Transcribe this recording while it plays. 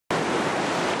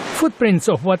Footprints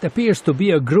of what appears to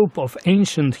be a group of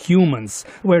ancient humans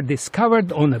were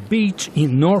discovered on a beach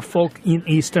in Norfolk in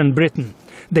eastern Britain.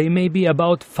 They may be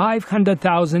about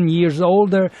 500,000 years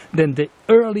older than the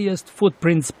earliest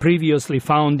footprints previously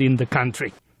found in the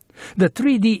country. The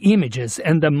 3D images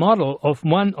and the model of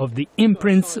one of the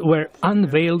imprints were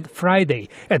unveiled Friday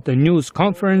at the news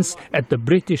conference at the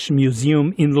British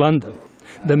Museum in London.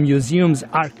 The museum's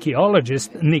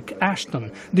archaeologist, Nick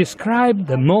Ashton, described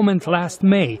the moment last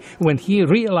May when he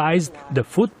realized the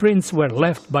footprints were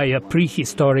left by a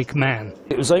prehistoric man.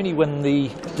 It was only when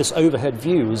this overhead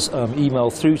view was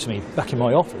emailed through to me back in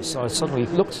my office, I suddenly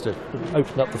looked at it and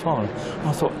opened up the file. And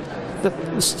I thought,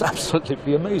 this is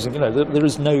absolutely amazing. You know, there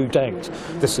is no doubt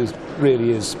this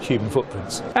really is human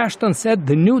footprints. Ashton said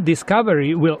the new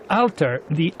discovery will alter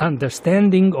the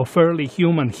understanding of early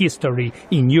human history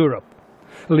in Europe.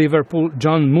 Liverpool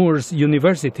John Moores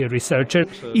University researcher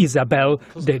Isabelle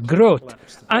de Groot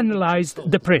analysed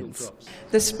the prints.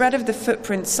 The spread of the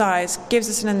footprint size gives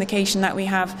us an indication that we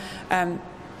have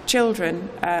children,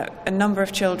 a number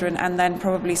of children, and then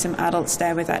probably some adults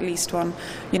there with at least one,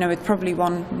 with probably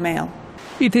one male.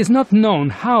 It is not known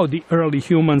how the early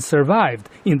humans survived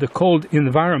in the cold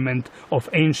environment of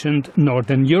ancient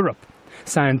northern Europe.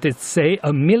 Scientists say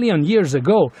 1 million years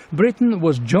ago, Britain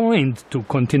was joined to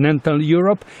continental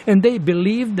Europe, and they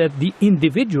believe that the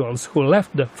individuals who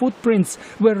left the footprints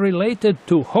were related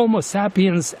to Homo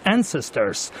sapiens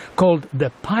ancestors, called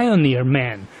the pioneer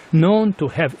man, known to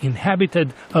have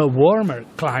inhabited a warmer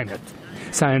climate.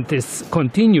 Scientists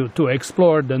continue to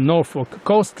explore the Norfolk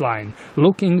coastline,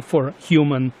 looking for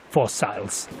human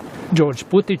fossils. George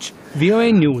Putich,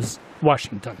 VOA News,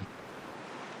 Washington.